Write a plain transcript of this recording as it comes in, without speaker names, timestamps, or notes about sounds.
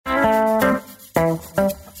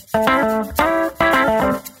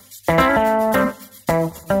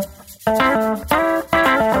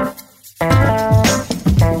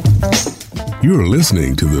You're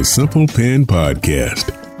listening to the Simple Pin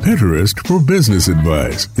Podcast, Pinterest for business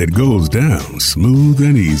advice that goes down smooth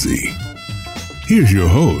and easy. Here's your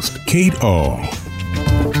host, Kate Ahl.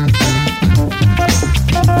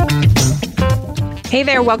 Hey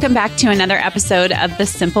there, welcome back to another episode of the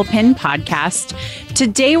Simple Pin Podcast.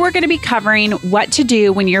 Today we're going to be covering what to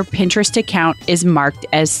do when your Pinterest account is marked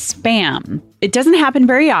as spam. It doesn't happen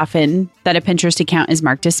very often that a Pinterest account is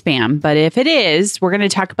marked as spam, but if it is, we're going to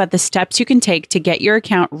talk about the steps you can take to get your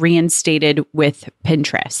account reinstated with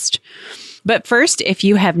Pinterest. But first, if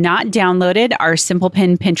you have not downloaded our Simple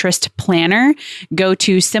Pin Pinterest Planner, go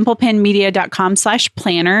to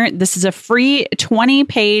simplepinmedia.com/planner. This is a free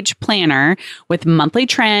 20-page planner with monthly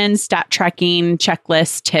trends, stat tracking,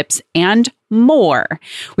 checklists, tips, and more.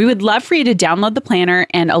 We would love for you to download the planner,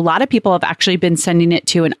 and a lot of people have actually been sending it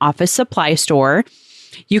to an office supply store.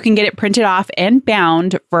 You can get it printed off and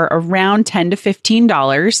bound for around $10 to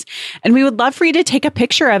 $15. And we would love for you to take a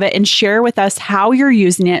picture of it and share with us how you're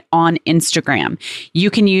using it on Instagram.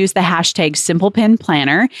 You can use the hashtag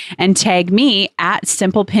SimplePinPlanner and tag me at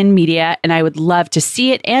SimplePinMedia, and I would love to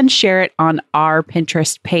see it and share it on our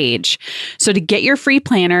Pinterest page. So to get your free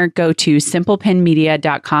planner, go to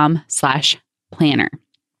simplepinmedia.com/planner.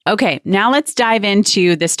 Okay, now let's dive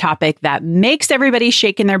into this topic that makes everybody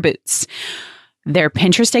shake in their boots. Their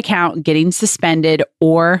Pinterest account getting suspended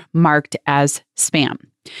or marked as spam.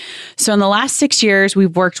 So in the last 6 years,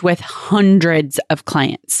 we've worked with hundreds of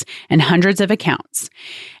clients and hundreds of accounts.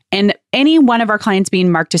 And any one of our clients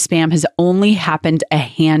being marked as spam has only happened a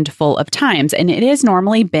handful of times, and it has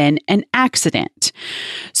normally been an accident.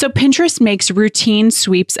 So Pinterest makes routine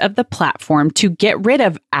sweeps of the platform to get rid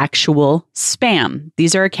of actual spam.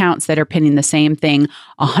 These are accounts that are pinning the same thing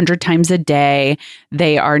 100 times a day.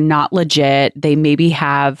 They are not legit. They maybe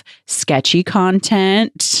have sketchy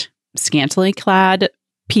content, scantily clad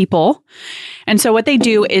people. And so what they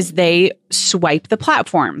do is they swipe the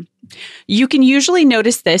platform. You can usually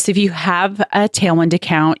notice this if you have a Tailwind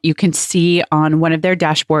account. You can see on one of their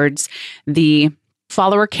dashboards, the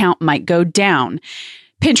follower count might go down.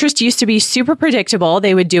 Pinterest used to be super predictable.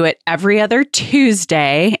 They would do it every other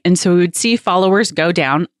Tuesday. And so we would see followers go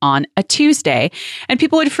down on a Tuesday. And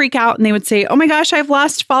people would freak out and they would say, oh my gosh, I've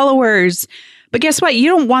lost followers. But guess what? You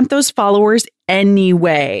don't want those followers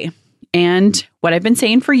anyway. And what I've been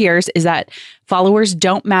saying for years is that followers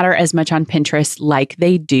don't matter as much on Pinterest like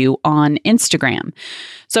they do on Instagram.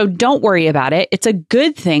 So don't worry about it. It's a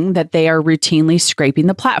good thing that they are routinely scraping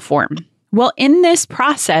the platform. Well, in this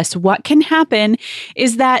process, what can happen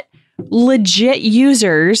is that legit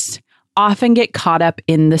users often get caught up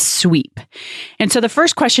in the sweep. And so the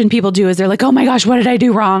first question people do is they're like, oh my gosh, what did I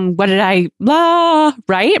do wrong? What did I,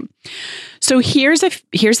 right? So here's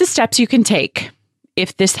the steps you can take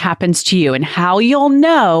if this happens to you. And how you'll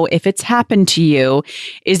know if it's happened to you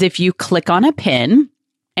is if you click on a pin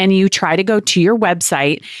and you try to go to your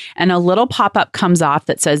website and a little pop-up comes off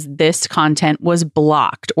that says this content was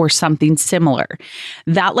blocked or something similar.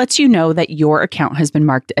 That lets you know that your account has been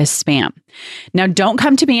marked as spam. Now, don't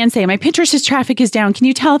come to me and say, my Pinterest traffic is down. Can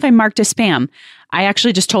you tell if I'm marked as spam? I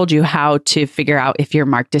actually just told you how to figure out if you're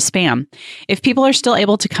marked as spam. If people are still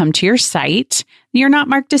able to come to your site, you're not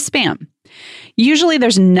marked as spam. Usually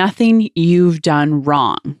there's nothing you've done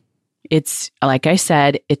wrong. It's, like I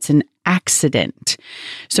said, it's an accident.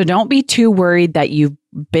 So don't be too worried that you've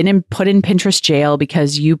been put in Pinterest jail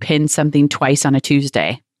because you pinned something twice on a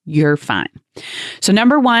Tuesday. You're fine. So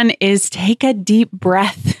number one is take a deep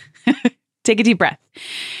breath. Take a deep breath.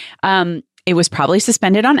 It was probably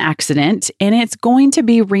suspended on accident and it's going to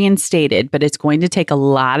be reinstated, but it's going to take a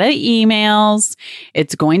lot of emails.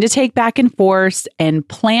 It's going to take back and forth, and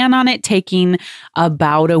plan on it taking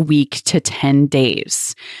about a week to 10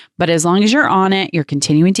 days. But as long as you're on it, you're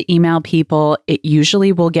continuing to email people, it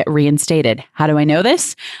usually will get reinstated. How do I know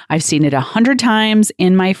this? I've seen it 100 times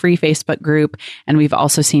in my free Facebook group, and we've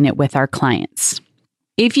also seen it with our clients.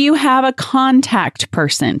 If you have a contact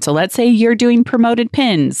person, so let's say you're doing promoted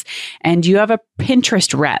pins and you have a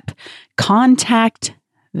Pinterest rep, contact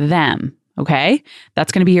them. Okay.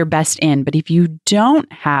 That's going to be your best in. But if you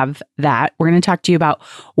don't have that, we're going to talk to you about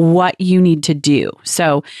what you need to do.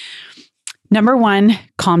 So number one,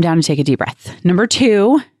 calm down and take a deep breath. Number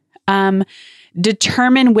two,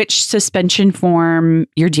 determine which suspension form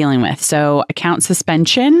you're dealing with. So account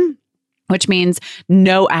suspension, which means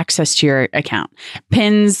no access to your account.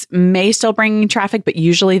 Pins may still bring traffic, but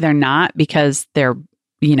usually they're not, because they're,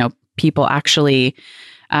 people actually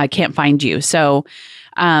can't find you. So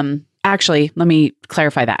Actually, let me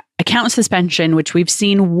clarify that. Account suspension, which we've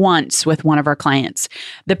seen once with one of our clients.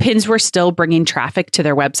 The pins were still bringing traffic to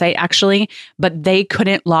their website, actually, but they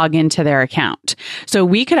couldn't log into their account. So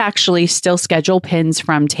we could actually still schedule pins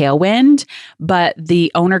from Tailwind, but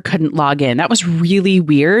the owner couldn't log in. That was really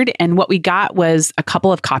weird. And what we got was a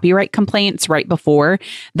couple of copyright complaints right before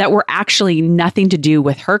that were actually nothing to do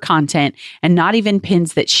with her content and not even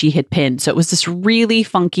pins that she had pinned. So it was this really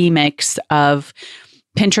funky mix of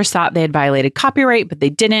Pinterest thought they had violated copyright, but they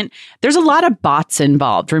didn't. There's a lot of bots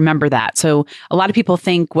involved. Remember that. So a lot of people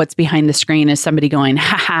think what's behind the screen is somebody going,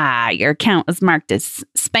 haha, your account was marked as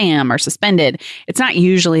spam or suspended. It's not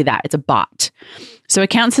usually that. It's a bot. So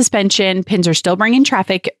account suspension, pins are still bringing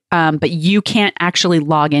traffic, but you can't actually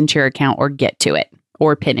log into your account or get to it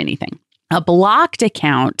or pin anything. A blocked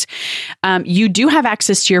account, you do have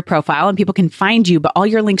access to your profile and people can find you, but all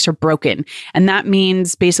your links are broken. And that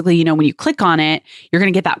means basically, when you click on it, you're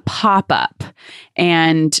going to get that pop-up.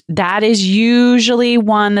 And that is usually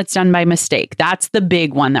one that's done by mistake. That's the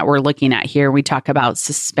big one that we're looking at here. We talk about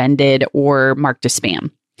suspended or marked as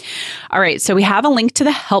spam. All right, so we have a link to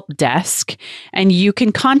the help desk and you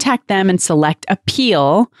can contact them and select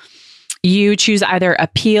appeal. You choose either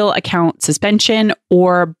appeal account suspension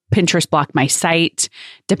or Pinterest block my site,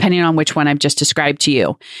 depending on which one I've just described to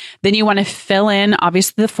you. Then you want to fill in,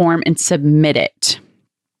 obviously, the form and submit it.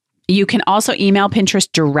 You can also email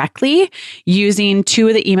Pinterest directly using 2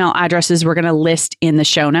 of the email addresses we're going to list in the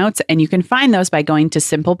show notes. And you can find those by going to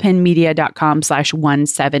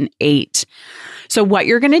simplepinmedia.com/178. So what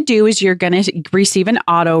you're going to do is you're going to receive an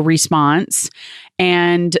auto response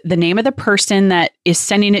and the name of the person that is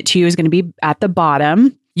sending it to you is going to be at the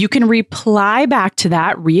bottom. You can reply back to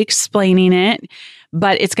that, re-explaining it,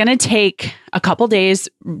 but it's going to take a couple days.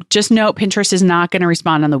 Just note, Pinterest is not going to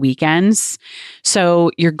respond on the weekends.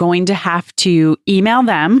 So you're going to have to email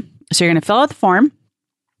them. So you're going to fill out the form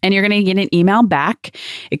and you're going to get an email back.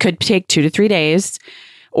 It could take 2 to 3 days,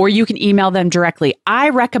 or you can email them directly. I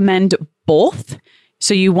recommend both.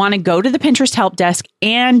 So you want to go to the Pinterest help desk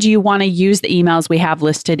and you want to use the emails we have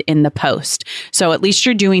listed in the post. So at least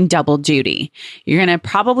you're doing double duty. You're going to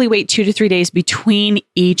probably wait 2 to 3 days between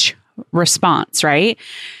each response, right?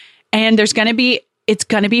 And it's going to be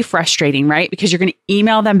frustrating, right? Because you're going to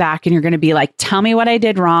email them back and you're going to be like, tell me what I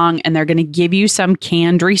did wrong. And they're going to give you some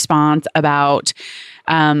canned response about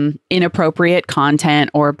inappropriate content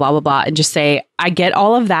or blah, blah, blah. And just say, I get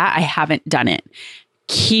all of that. I haven't done it.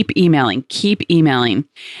 Keep emailing.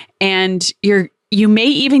 And you may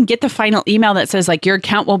even get the final email that says like your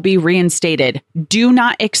account will be reinstated. Do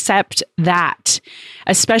not accept that,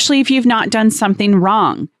 especially if you've not done something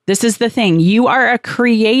wrong. This is the thing. You are a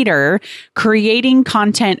creator creating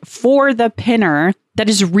content for the pinner. That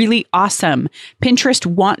is really awesome. Pinterest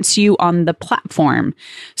wants you on the platform.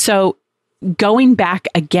 So going back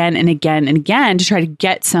again and again and again to try to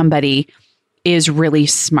get somebody is really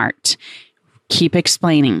smart. Keep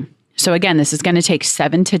explaining. So again, this is going to take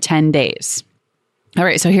 7 to 10 days. All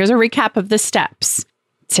right, so here's a recap of the steps.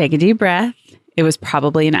 Take a deep breath. It was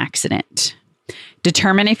probably an accident.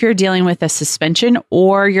 Determine if you're dealing with a suspension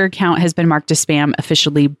or your account has been marked as spam,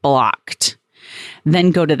 officially blocked.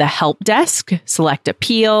 Then go to the help desk, select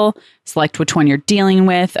appeal, select which one you're dealing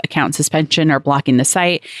with, account suspension or blocking the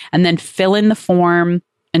site, and then fill in the form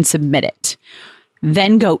and submit it.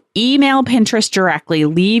 Then go email Pinterest directly,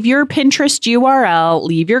 leave your Pinterest URL,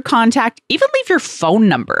 leave your contact, even leave your phone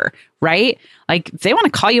number, right? Like if they want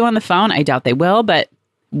to call you on the phone, I doubt they will, but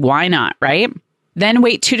why not, right? Then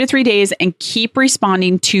wait 2 to 3 days and keep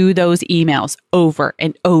responding to those emails over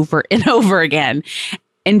and over and over again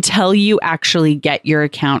until you actually get your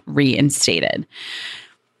account reinstated.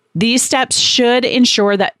 These steps should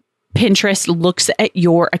ensure that Pinterest looks at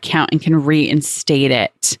your account and can reinstate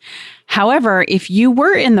it. However, if you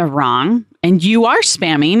were in the wrong and you are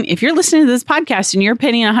spamming, if you're listening to this podcast and you're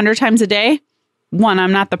pinning 100 times a day, 1,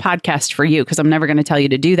 I'm not the podcast for you because I'm never going to tell you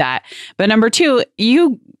to do that. But number 2,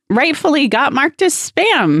 you rightfully got marked as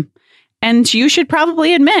spam and you should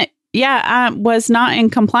probably admit, yeah, I was not in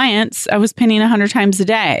compliance. I was pinning 100 times a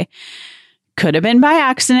day. Could have been by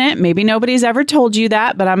accident. Maybe nobody's ever told you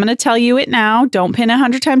that, but I'm going to tell you it now. Don't pin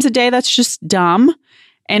 100 times a day. That's just dumb.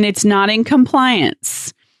 And it's not in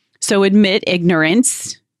compliance. So admit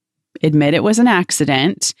ignorance, admit it was an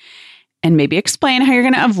accident, and maybe explain how you're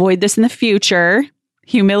going to avoid this in the future.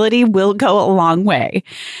 Humility will go a long way.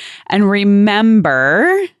 And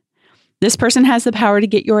remember, this person has the power to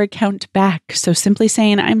get your account back. So simply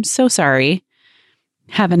saying, I'm so sorry.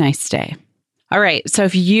 Have a nice day. All right. So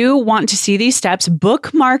if you want to see these steps,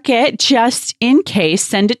 bookmark it just in case.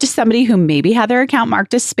 Send it to somebody who maybe had their account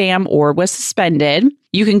marked as spam or was suspended.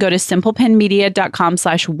 You can go to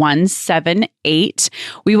simplepinmedia.com/178.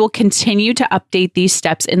 We will continue to update these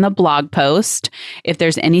steps in the blog post if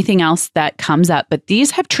there's anything else that comes up. But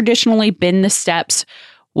these have traditionally been the steps,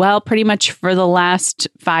 well, pretty much for the last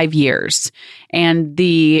 5 years. And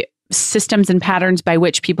the systems and patterns by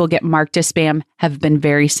which people get marked as spam have been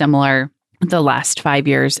very similar the last 5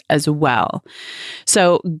 years as well.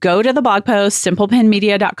 So go to the blog post,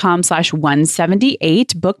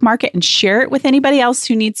 simplepinmedia.com/178, bookmark it and share it with anybody else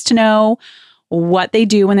who needs to know what they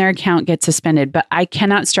do when their account gets suspended. But I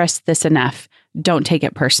cannot stress this enough. Don't take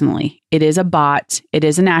it personally. It is a bot. It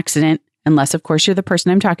is an accident, unless, of course, you're the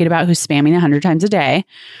person I'm talking about who's spamming 100 times a day.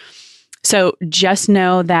 So just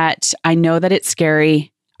know that I know that it's scary.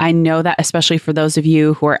 I know that especially for those of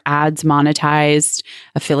you who are ads monetized,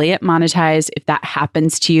 affiliate monetized, if that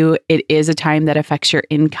happens to you, it is a time that affects your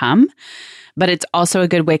income. But it's also a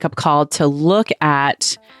good wake-up call to look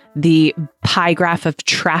at the pie graph of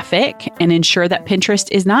traffic and ensure that Pinterest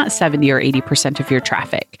is not 70 or 80% of your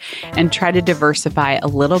traffic, and try to diversify a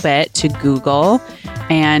little bit to Google.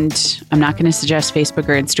 And I'm not going to suggest Facebook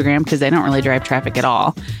or Instagram because they don't really drive traffic at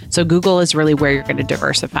all. So Google is really where you're going to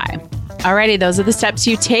diversify. Alrighty, those are the steps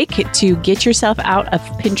you take to get yourself out of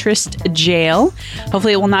Pinterest jail.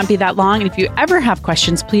 Hopefully it will not be that long. And if you ever have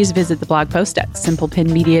questions, please visit the blog post at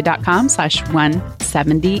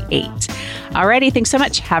simplepinmedia.com/178. Alrighty, thanks so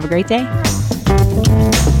much. Have a great day.